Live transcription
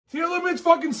Tier limits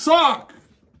fucking suck.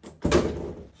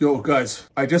 Yo, guys,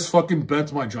 I just fucking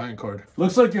bent my giant card.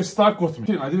 Looks like you're stuck with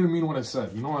me. I didn't mean what I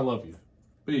said. You know I love you.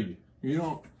 Baby, you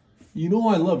know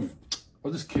I love you.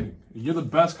 I'm just kidding. You're the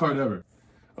best card ever.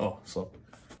 Oh, so.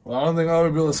 Well, I don't think I'll ever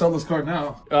be able to sell this card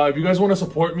now. If you guys want to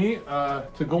support me,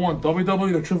 to go on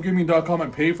www.trifgaming.com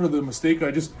and pay for the mistake,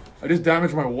 I just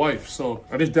damaged my wife. So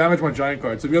I just damaged my giant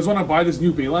card. So if you guys want to buy this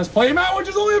new BANLIST playmat, which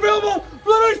is only available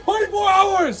for the next 24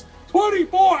 hours,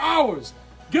 24 hours.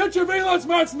 Get your BANLIST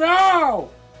mats now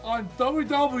on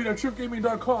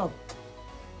www.trifgaming.com.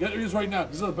 Get yours right now.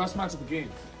 These are the best mats of the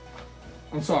game.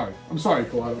 I'm sorry,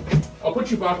 Kawada. I'll put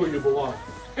you back where you belong.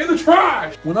 In the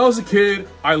trash! When I was a kid,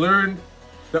 I learned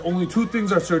that only two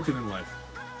things are certain in life.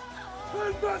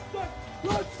 Let's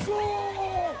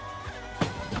go!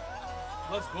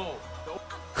 Let's go.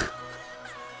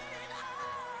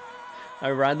 I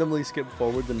randomly skip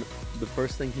forward and the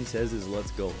first thing he says is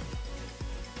let's go.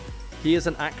 He is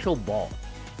an actual ball.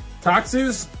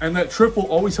 Taxes and that Trif will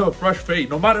always have a fresh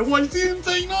fate, no matter what.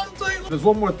 There's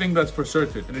one more thing that's for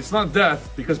certain, and it's not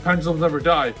death, because pendulums never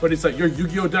die, but it's that your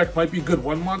Yu-Gi-Oh deck might be good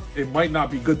 1 month, it might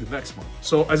not be good the next month.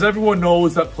 So as everyone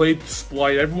knows that played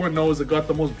SPRIGHT, everyone knows that got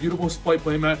the most beautiful SPRIGHT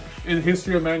playmat in the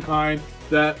history of mankind,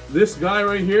 that this guy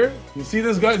right here, you see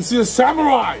this guy, you see the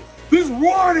samurai, this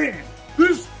Ronin,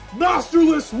 this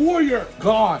nostrilless warrior,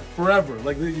 gone forever.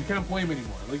 Like, you can't play him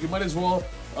anymore. Like, you might as well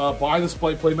buy the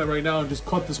SPRIGHT playmat right now and just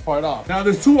cut this part off. Now,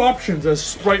 there's two options as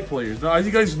SPRIGHT players. Now, as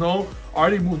you guys know, I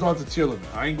already moved on to tier limit.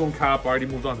 I ain't gonna cap, I already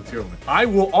moved on to tier limit. I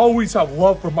will always have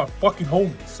love for my fucking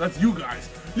homies. That's you guys.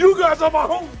 You guys are my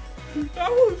homies.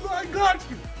 I got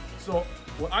you. So,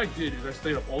 what I did is I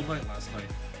stayed up all night last night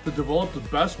to develop the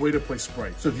best way to play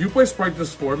SPRIGHT. So if you play SPRIGHT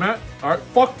this format, alright,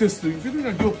 fuck this thing. If you think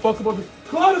I give a fuck about this,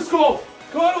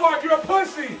 Kawada, you're a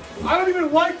pussy. I don't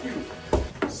even like you.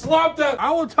 Slap that.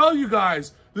 I will tell you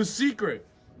guys the secret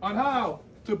on how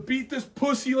to beat this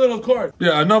pussy little card.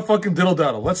 Yeah, enough fucking diddle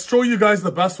daddle. Let's show you guys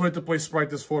the best way to play SPRIGHT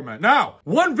this format. Now,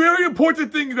 one very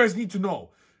important thing you guys need to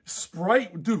know.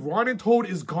 SPRIGHT, dude, RONINTOAD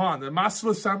is gone. The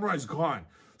Masterless Samurai is gone.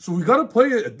 So we gotta play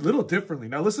it a little differently.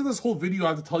 Now listen to this whole video I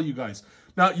have to tell you guys.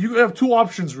 Now, you have two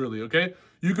options really, okay?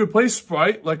 You could play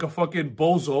SPRIGHT like a fucking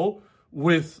bozo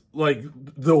with like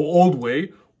the old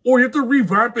way, or you have to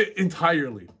revamp it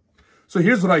entirely. So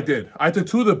here's what I did. I took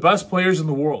two of the best players in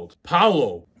the world.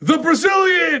 Paulo, the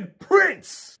Brazilian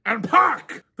Prince, and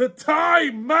Pac, the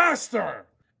Thai Master.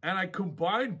 And I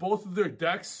combined both of their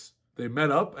decks. They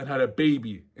met up and had a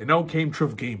baby, and out came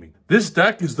Trif Gaming. This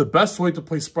deck is the best way to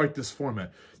play SPRIGHT this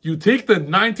format. You take the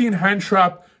 19 hand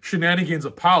trap shenanigans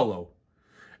of Paulo,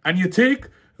 and you take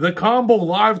the combo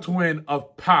live twin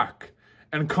of Pac,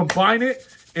 and combine it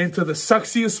into the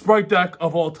sexiest SPRIGHT deck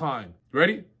of all time.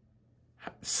 Ready?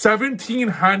 17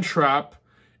 hand trap,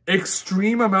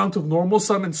 extreme amount of normal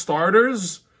summon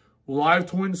starters, live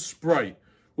twin SPRIGHT,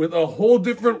 with a whole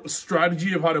different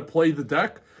strategy of how to play the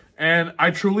deck. And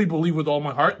I truly believe with all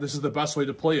my heart, this is the best way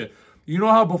to play it. You know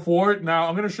how before, now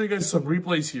I'm going to show you guys some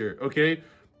replays here, okay?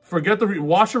 Forget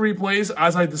watch the replays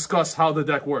as I discuss how the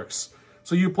deck works.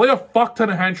 So you play a fuck ton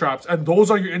of hand traps, and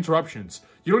those are your interruptions.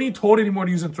 You don't need Toad anymore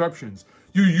to use interruptions.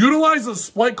 You utilize the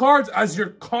SPRIGHT cards as your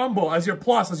combo, as your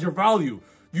plus, as your value.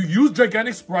 You use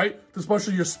Gigantic SPRIGHT to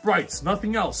special your sprites,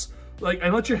 nothing else. Like,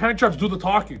 and let your hand traps do the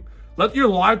talking. Let your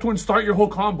live twin start your whole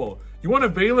combo. You want to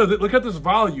Vela, look at this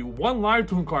value. One live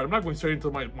twin card. I'm not going straight into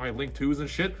my link 2s and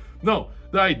shit. No,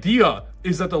 the idea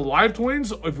is that the live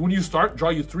twins, when you start, draw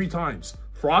you 3 times.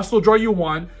 Frost will draw you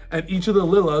 1, and each of the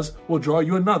Lilas will draw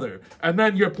you another. And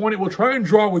then your opponent will try and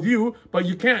draw with you, but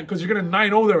you can't because you're going to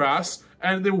 9-0 their ass,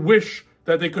 and they wish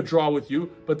that they could draw with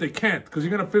you, but they can't because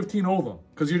you're going to 15-0 them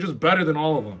because you're just better than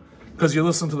all of them because you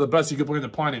listen to the best you can play in the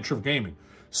planet in Trif Gaming.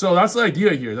 So that's the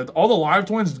idea here, that all the live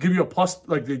twins give you a plus,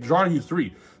 like they draw you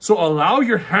 3. So allow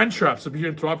your hand traps to be your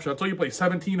interruption. That's why you play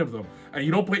 17 of them. And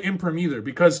you don't play Imperm either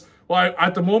because, well,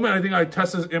 at the moment, I think I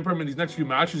tested Imperm in these next few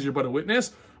matches you're about to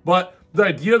witness. But the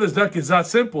idea of this deck is that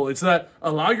simple. It's that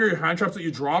allow your hand traps that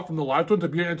you draw from the live twin to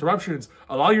be your interruptions.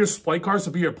 Allow your SPRIGHT cards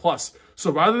to be your plus. So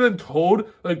rather than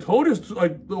Toad, like Toad is,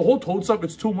 like the whole Toad stuff,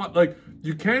 it's too much. Like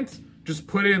you can't just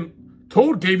put in,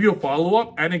 Toad gave you a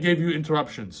follow-up and it gave you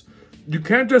interruptions. You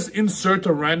can't just insert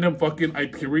a random fucking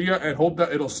Hyperia and hope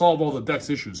that it'll solve all the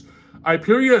deck's issues.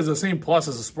 Hyperia is the same plus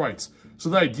as the sprites. So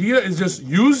the idea is just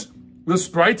use the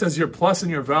sprites as your plus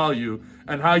and your value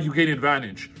and how you gain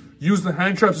advantage. Use the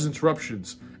hand traps as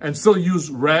interruptions and still use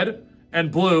red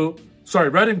and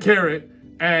carrot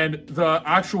and the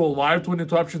actual live twin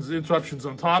interruptions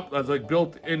on top as like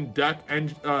built-in deck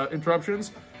and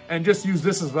interruptions, and just use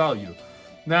this as value.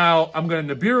 Now, I'm going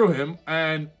to Nibiru him,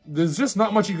 and there's just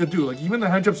not much you could do. Like, even the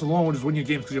hand traps alone will just win you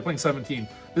games because you're playing 17.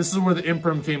 This is where the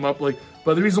Imperm came up. Like,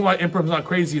 but the reason why Imperm's not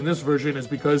crazy in this version is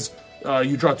because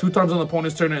you draw 2 times on the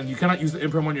opponent's turn, and you cannot use the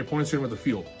Imperm on your opponent's turn with the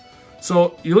field.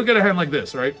 So, you look at a hand like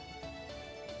this, right?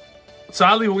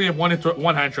 Sadly, we have one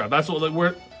hand trap. That's what, like,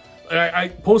 we're...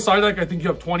 post side deck, I think you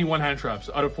have 21 hand traps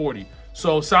out of 40.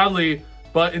 So, sadly...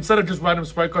 But instead of just random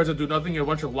Sprite cards that do nothing, you have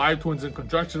a bunch of live twins in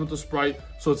conjunction with the Sprite.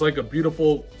 So it's like a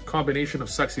beautiful combination of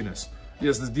sexiness.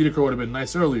 Yes, this Dedeker would have been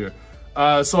nice earlier.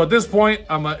 So at this point,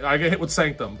 I get hit with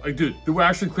Sanctum. Like, dude, we're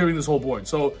actually clearing this whole board.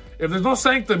 So if there's no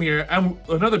Sanctum here, and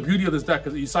another beauty of this deck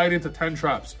is you side into 10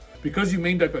 traps. Because you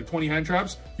main deck like 20 hand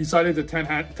traps, you side into 10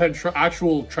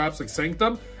 actual traps like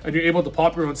Sanctum, and you're able to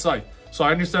pop your own Scythe. So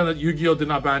I understand that Yu-Gi-Oh! Did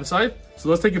not ban Scythe. So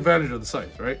let's take advantage of the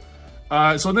Scythe,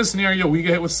 right? So in this scenario, we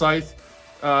get hit with Scythe.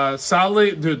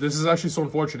 Sadly, dude, this is actually so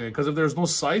unfortunate because if there's no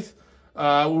Scythe,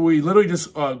 we literally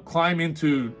just climb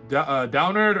into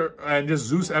Downerd and just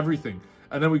Zeus everything,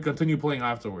 and then we continue playing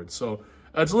afterwards. So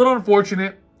it's a little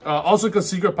unfortunate. Also, because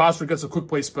Secret Password gets a quick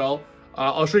play spell.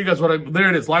 I'll show you guys there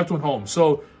it is, Live Twin Home.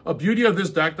 So a beauty of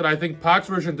this deck that I think Pax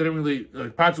version didn't really.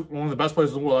 Pax, one of the best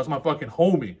players in the world. That's my fucking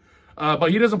homie.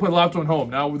 But he doesn't play Live Twin Home.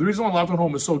 Now, the reason why Live Twin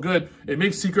Home is so good, it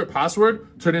makes Secret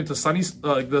Password turn into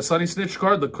the Sunny Snitch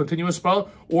card, the continuous spell,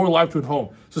 or Live Twin Home.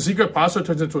 So Secret Password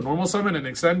turns into a normal summon, an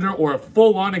extender, or a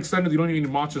full-on extender you don't even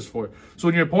need monsters for. So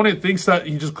when your opponent thinks that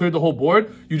he just cleared the whole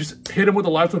board, you just hit him with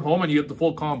a Live Twin Home and you get the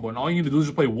full combo. And all you need to do is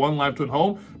just play 1 Live Twin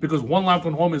Home, because 1 Live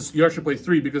Twin Home is, you actually play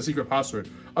 3 because Secret Password.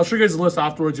 I'll show you guys the list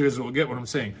afterwards, you guys will get what I'm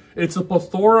saying. It's a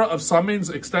plethora of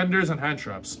summons, extenders, and hand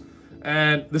traps.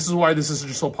 And this is why this is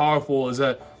just so powerful, is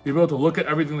that you're able to look at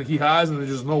everything that he has, and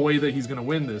there's just no way that he's going to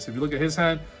win this. If you look at his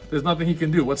hand, there's nothing he can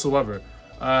do whatsoever.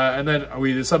 And then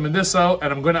we summon this out,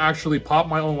 and I'm going to actually pop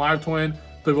my own Live Twin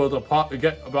to be able to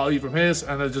get value from his,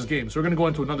 and that's just game. So we're going to go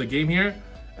into another game here.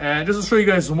 And just to show you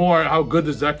guys more how good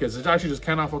this deck is, it actually just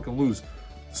cannot fucking lose.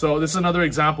 So this is another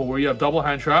example where you have double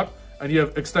hand trap, and you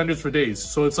have extenders for days.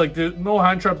 So it's like there's no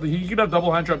hand trap. He could have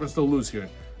double hand trap and still lose here,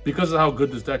 because of how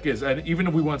good this deck is. And even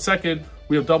if we went second,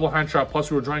 we have double hand trap, plus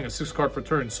we were drawing a 6 card for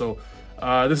turn. So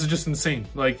this is just insane.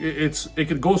 Like, it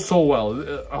could go so well.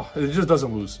 It just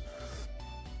doesn't lose.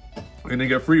 We're gonna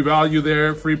get free value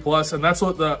there, free plus, and that's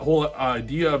what the whole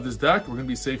idea of this deck. We're gonna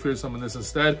be safe here, summon this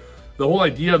instead. The whole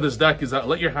idea of this deck is that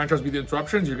let your hand traps be the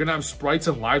interruptions. You're gonna have Sprites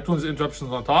and Live Twins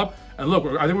interruptions on top. And look,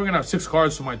 I think we're gonna have 6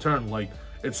 cards for my turn. Like,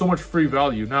 it's so much free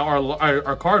value. Now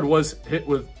our card was hit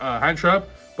with hand trap,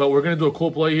 but we're going to do a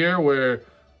cool play here where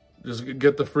just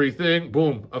get the free thing.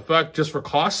 Boom. Effect just for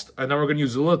cost. And then we're going to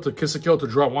use Zilla to Kiss a Kill to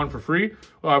draw 1 for free.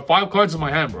 5 cards in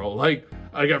my hand, bro. Like,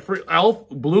 I got free Elf,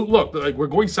 Blue. Look, like,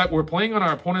 we're playing on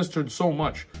our opponent's turn so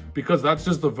much because that's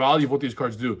just the value of what these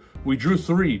cards do. We drew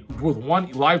 3. With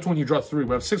 1 Live Twin, you draw 3.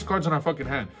 We have 6 cards in our fucking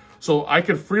hand. So I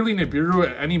could freely Nibiru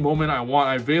at any moment I want.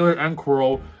 I have Valor and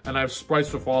Kuro, and I have Sprites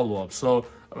for follow-up. So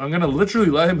I'm going to literally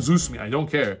let him Zeus me. I don't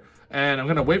care. And I'm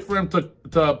going to wait for him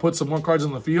to put some more cards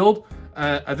on the field.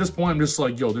 At this point, I'm just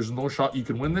like, yo, there's no shot you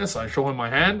can win this. I show him my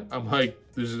hand. I'm like,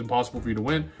 this is impossible for you to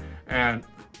win. And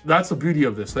that's the beauty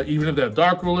of this, that even if they have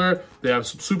Dark Ruler, they have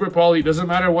Super Poly, doesn't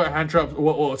matter what hand traps,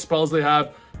 what spells they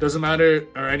have, doesn't matter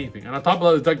or anything. And on top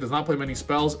of that, the deck does not play many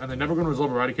spells, and they're never going to resolve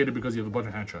Eradicated because you have a bunch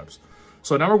of hand traps.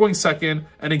 So now we're going second,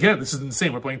 and again, this is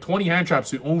insane. We're playing 20 hand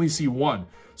traps, you only see 1.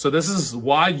 So this is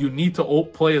why you need to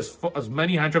play as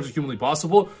many hand traps as humanly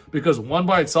possible, because 1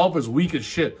 by itself is weak as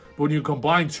shit. But when you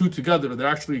combine 2 together, they're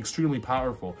actually extremely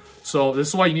powerful. So this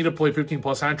is why you need to play 15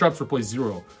 plus hand traps or play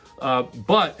 0.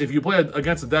 But if you play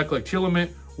against a deck like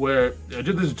Chillimit, where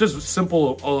there's just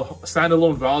simple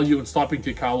standalone value and stopping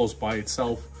Kalos by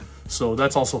itself, so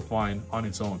that's also fine on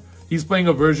its own. He's playing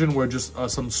a version where just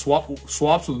some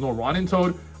swaps with no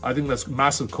Ronintoad. I think that's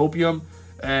massive copium.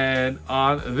 And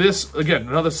on this, again,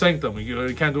 another Sanctum.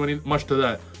 You can't do much to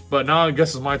that. But now I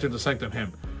guess it's my turn to Sanctum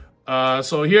him.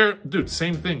 So here, dude,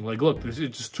 same thing. Like, look, it's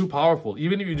just too powerful.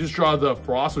 Even if you just draw the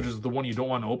Frost, which is the one you don't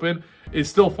want to open, it's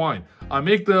still fine. I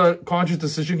make the conscious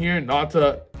decision here not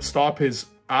to stop his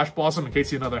Ash Blossom in case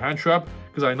he has another hand trap,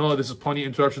 because I know that this is plenty of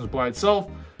interruptions by itself.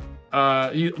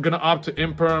 He's gonna opt to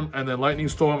Imperm and then Lightning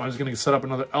Storm. I'm just gonna set up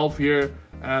another Elf here,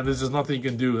 and there's just nothing you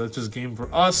can do. That's just game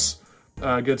for us.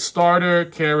 Get starter,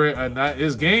 carrot, and that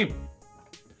is game.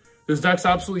 This deck's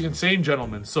absolutely insane,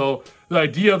 gentlemen. So the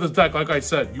idea of this deck, like I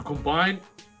said, you combine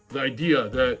the idea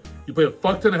that you play a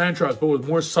fuck ton of hand traps, but with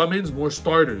more summons, more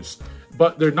starters.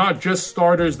 But they're not just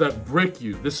starters that brick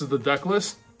you. This is the deck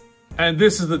list, and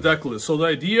this is the deck list. So the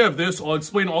idea of this, I'll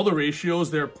explain all the ratios.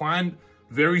 They're planned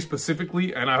very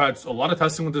specifically, and I've had a lot of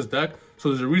testing with this deck, so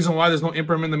there's a reason why there's no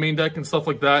Imperm in the main deck and stuff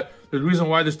like that. The reason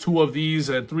why there's 2 of these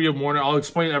and 3 of Mourner, I'll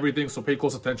explain everything, so pay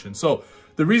close attention. So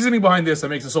the reasoning behind this that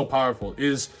makes it so powerful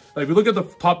is, like, if you look at the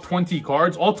top 20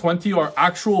 cards, all 20 are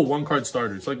actual 1-card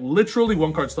starters, like literally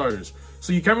 1-card starters.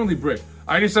 So you can't really brick.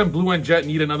 I understand Blue and Jet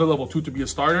need another level 2 to be a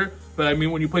starter, but I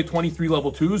mean, when you play 23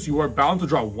 level 2s, you are bound to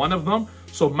draw 1 of them.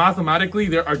 So mathematically,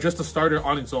 they are just a starter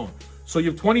on its own. So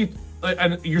you have 20,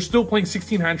 and you're still playing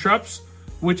 16 hand traps,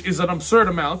 which is an absurd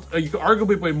amount. You could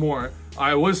arguably play more.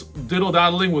 I was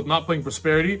diddle-daddling with not playing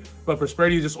Prosperity, but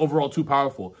Prosperity is just overall too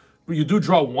powerful. But you do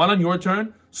draw 1 on your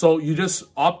turn, so you just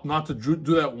opt not to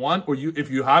do that 1, or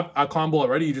if you have a combo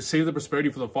already, you just save the Prosperity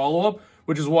for the follow-up,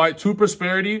 which is why 2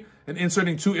 Prosperity and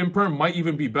inserting 2 Imperm might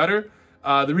even be better.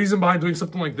 The reason behind doing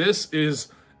something like this is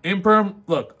Imperm,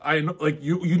 look, I know, like,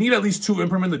 you need at least 2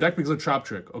 Imperm in the deck because of Trap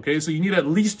Trick, okay? So you need at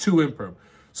least 2 Imperm.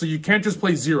 So you can't just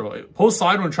play 0. Post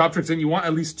side when Trap Trick's in, you want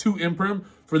at least 2 Imperm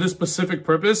for this specific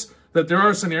purpose, that there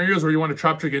are scenarios where you want to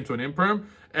Trap Trick into an Imperm,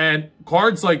 and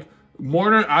cards like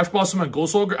Mourner, Ash Blossom, and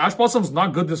Ghost Ogre. Ash Blossom's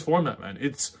not good this format, man.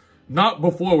 It's not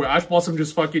before where Ash Blossom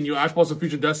just fucking, you Ash Blossom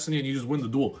Future Destiny and you just win the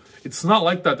duel. It's not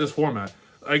like that this format.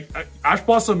 Like, Ash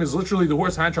Blossom is literally the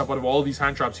worst hand trap out of all these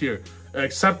hand traps here,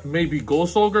 except maybe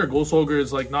Ghost Ogre. Ghost Ogre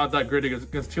is like not that great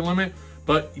against Teal Limit,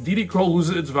 but DD Crow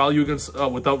loses its value against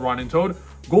without Ronintoad.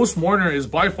 Ghost Mourner is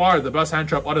by far the best hand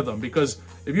trap out of them, because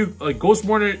if you like, Ghost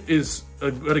Mourner is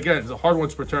but again, it's a hard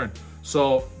once per turn.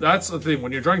 So that's the thing,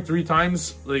 when you're drawing 3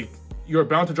 times, like, you're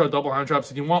bound to draw double hand traps,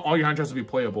 and you want all your hand traps to be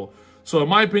playable. So in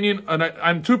my opinion,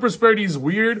 and 2 Prosperity is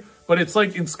weird, but it's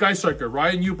like in Sky Striker,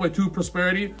 Ryan, you play 2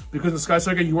 Prosperity because in Sky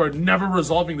Striker you are never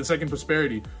resolving the second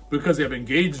Prosperity because you have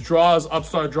engaged draws,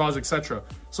 upstart draws, etc.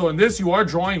 So in this, you are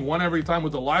drawing 1 every time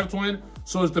with the Live Twin,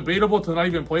 so it's debatable to not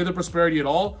even play the Prosperity at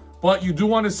all, but you do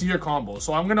want to see your combo.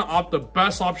 So I'm going to opt, the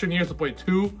best option here is to play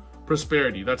 2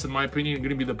 Prosperity. That's, in my opinion,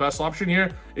 going to be the best option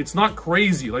here. It's not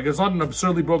crazy, like, it's not an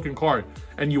absurdly broken card,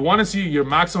 and you want to see your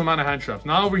maximum amount of hand traps.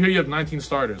 Now over here you have 19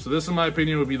 starters, so this, in my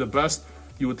opinion, would be the best.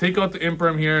 You would take out the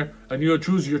Imperm here, and you would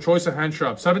choose your choice of hand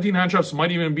traps. 17 hand traps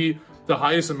might even be the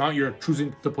highest amount you're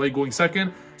choosing to play going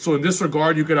second. So in this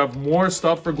regard, you could have more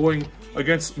stuff for going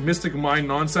against Mystic Mind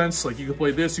nonsense. Like, you could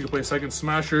play this, you could play second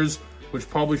Smashers, which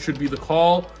probably should be the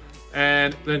call,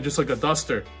 and then just like a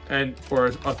Duster, and or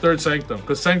a third Sanctum,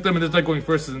 because Sanctum in this deck going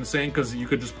first is insane, because you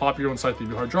could just pop your own side to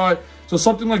be hard draw it. So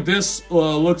something like this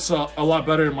looks a lot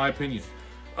better in my opinion.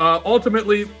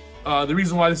 Ultimately, the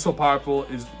reason why this is so powerful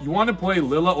is you want to play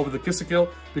Lilla over the Kiss-A-Kill,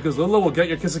 because Lilla will get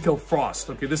your Kiss-A-Kill Frost.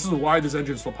 Okay, this is why this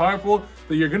engine is so powerful,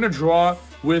 that you're gonna draw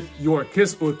with your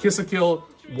Kiss-A-Kill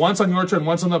once on your turn,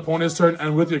 once on the opponent's turn,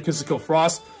 and with your Kiss-A-Kill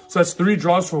Frost. So that's 3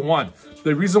 draws for 1.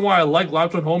 The reason why I like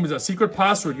Live Twin Home is that Secret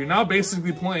Password, you're now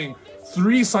basically playing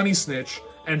 3 Sunny Snitch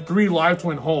and 3 Live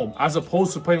Twin Home, as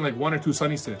opposed to playing like 1 or 2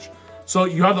 Sunny Snitch. So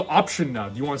you have the option now.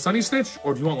 Do you want Sunny Snitch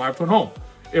or do you want Live Twin Home?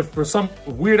 If for some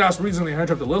weird-ass reason they hand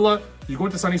trap the Lilla, you go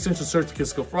into Sunny Snitch to search the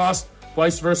Kiss-A-Kill Frost,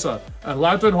 vice versa. And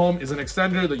Live Twin Home is an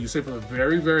extender that you save for the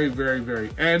very, very, very, very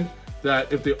end,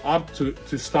 that if they opt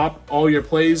to stop all your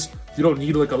plays, you don't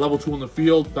need like a level 2 on the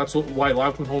field. That's why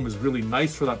Live Twin Home is really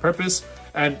nice for that purpose.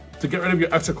 And to get rid of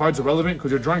your extra cards irrelevant,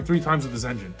 because you're drawing 3 times with this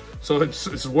engine. So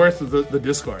it's worth the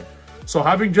discard. So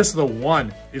having just the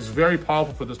 1 is very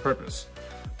powerful for this purpose.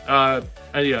 And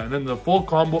yeah, and then the full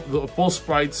combo, the full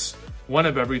sprites, 1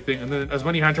 of everything, and then as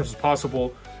many hand traps as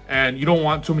possible. And you don't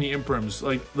want too many Imperms.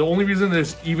 Like, the only reason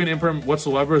there's even Imperm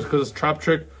whatsoever is because it's Trap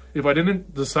Trick. If I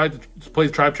didn't decide to play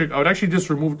Trap Trick, I would actually just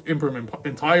remove Imperm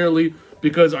entirely,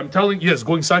 because I'm telling you, yes,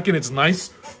 going second, it's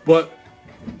nice, but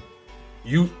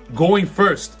you going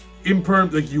first,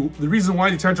 Imperm, like, the reason why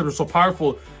the hand traps are so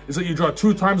powerful is that you draw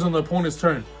 2 times on the opponent's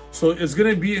turn. So it's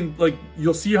gonna be in, like,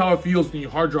 you'll see how it feels when you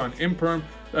hard draw an Imperm.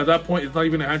 At that point, it's not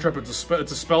even a hand trap, it's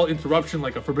a spell interruption,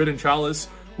 like a Forbidden Chalice,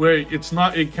 where it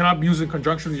cannot be used in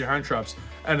conjunction with your hand traps.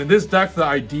 And in this deck, the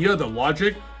idea, the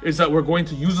logic, is that we're going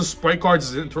to use the sprite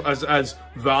cards as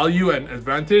value and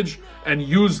advantage, and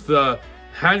use the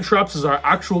hand traps as our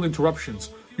actual interruptions.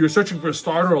 You're searching for a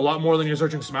starter a lot more than you're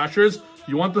searching Smashers.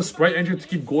 You want the sprite engine to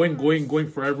keep going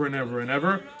forever and ever and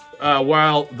ever,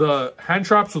 while the hand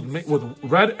traps with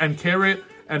Red and Carrot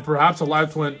and perhaps a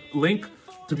Live Twin Link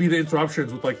to be the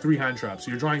interruptions with like 3 hand traps.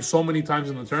 You're drawing so many times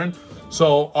in the turn.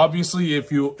 So obviously,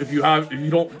 if you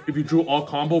drew all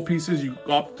combo pieces, you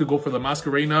opt to go for the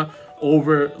Masquerena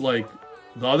over like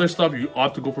the other stuff. You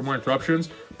opt to go for more interruptions.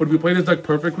 But if you play this deck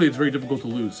perfectly, it's very difficult to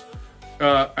lose.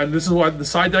 And this is why the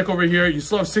side deck over here, you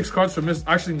still have 6 cards for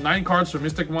actually 9 cards for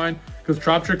Mystic Mind, because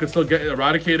Trap Trick can still get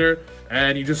Eradicator,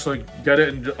 and you just like get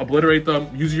it and obliterate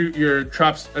them. Use your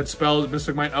traps and spells,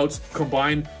 Mystic Mind outs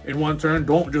combined in 1 turn.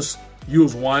 Don't just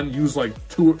use 1, use like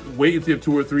 2, wait until you have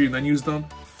 2 or 3 and then use them.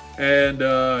 And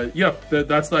yeah,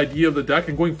 that's the idea of the deck.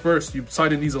 And going first, you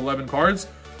side in these 11 cards.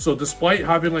 So despite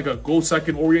having like a go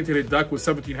second orientated deck with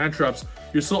 17 hand traps,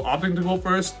 you're still opting to go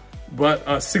first. But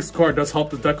a 6th card does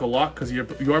help the deck a lot because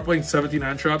you are playing 17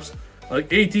 hand traps.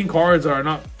 Like 18 cards are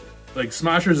not like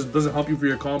smashers. It doesn't help you for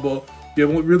your combo. You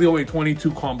have really only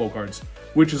 22 combo cards,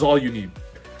 which is all you need.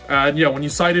 And yeah, when you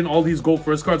side in all these go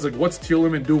first cards, like what's Tier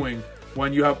Limit doing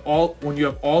when you have all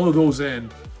of those in?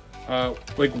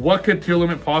 Like what could Tier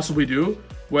Limit possibly do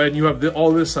when you have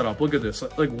all this set up? Look at this.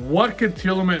 Like what could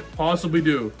Tier Limit possibly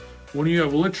do when you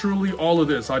have literally all of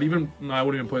this? I wouldn't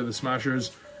even play the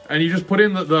smashers. And you just put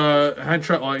in the hand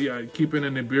trap. Yeah, keep in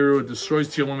an Nibiru. It destroys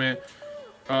Tier Limit.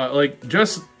 Like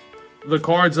just the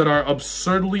cards that are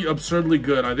absurdly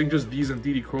good. I think just these and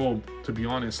DD Crow, to be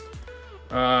honest.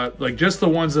 Like just the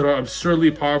ones that are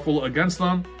absurdly powerful against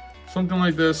them. Something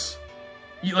like this.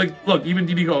 Like, look, even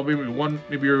DD Crow, maybe one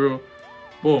Nibiru.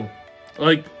 Boom.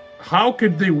 Like, how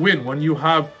could they win when you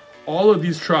have all of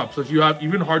these traps? Like, you have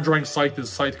even hard drawing Scythe, this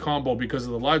Scythe combo because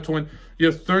of the live twin. You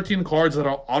have 13 cards that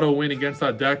are auto win against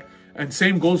that deck. And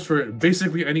same goes for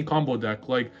basically any combo deck.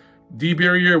 Like,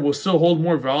 D-Barrier will still hold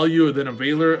more value than a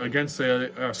Veiler against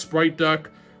a Sprite deck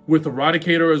with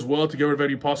Eradicator as well to get rid of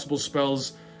any possible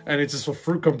spells. And it's just a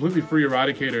completely free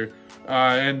Eradicator.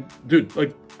 And dude,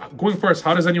 like going first,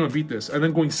 how does anyone beat this? And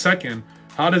then going second,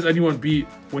 how does anyone beat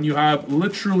when you have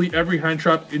literally every hand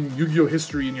trap in Yu-Gi-Oh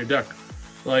history in your deck?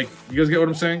 Like, you guys get what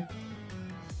I'm saying?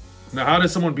 Now, how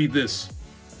does someone beat this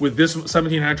with this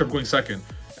 17 hand trap going second?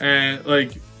 And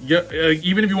like, yeah, like,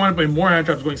 even if you want to play more hand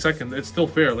traps going second, it's still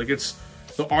fair. Like, it's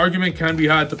the argument can be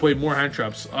had to play more hand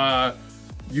traps.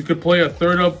 You could play a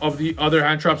third of the other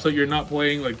hand traps that you're not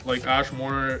playing, like Ash,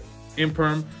 Mourner,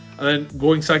 Imperm, and then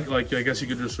going second. Like, I guess you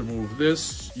could just remove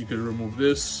this. You could remove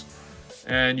this,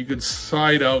 and you could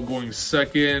side out going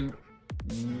second.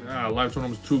 Live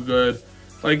Tournament was too good.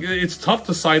 Like, it's tough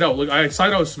to side out. Like, I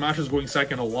side out Smashes going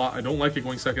second a lot. I don't like it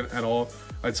going second at all.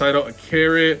 I'd side out a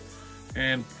Carrot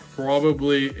and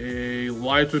probably a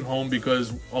Live Twin Home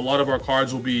because a lot of our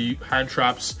cards will be hand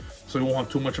traps, so we won't have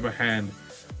too much of a hand.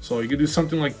 So you can do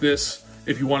something like this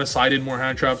if you want to side in more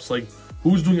hand traps. Like,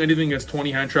 who's doing anything against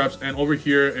 20 hand traps? And over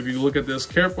here, if you look at this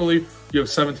carefully, you have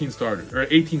 17 starters, or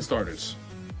 18 starters.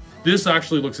 This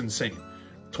actually looks insane.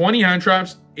 20 hand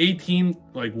traps, 18,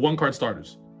 like, 1-card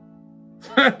starters.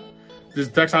 This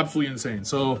deck's absolutely insane.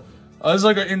 So, this is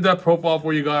like an in-depth profile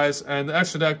for you guys. And the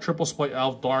extra deck, Triple Split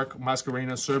Elf, Dark,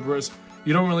 Masquerena, Cerberus.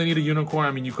 You don't really need a Unicorn.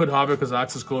 I mean, you could have it because of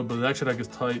access code, but the extra deck is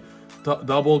tight.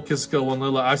 Double Kiss Skill, 1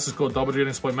 Lila, access code, double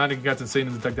Dragon Split, Magic Cat's insane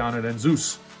in the deck down, and then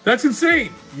Zeus. That's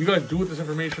insane! You guys do with this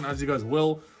information as you guys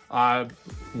will.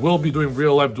 We'll be doing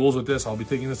real life duels with this. I'll be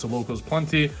taking this to locals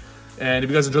plenty. And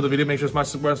if you guys enjoyed the video, make sure to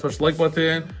smash the special like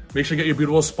button. Make sure you get your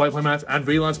beautiful Spite playmats and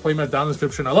Valence playmats down in the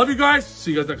description. I love you guys.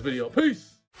 See you guys next video. Peace!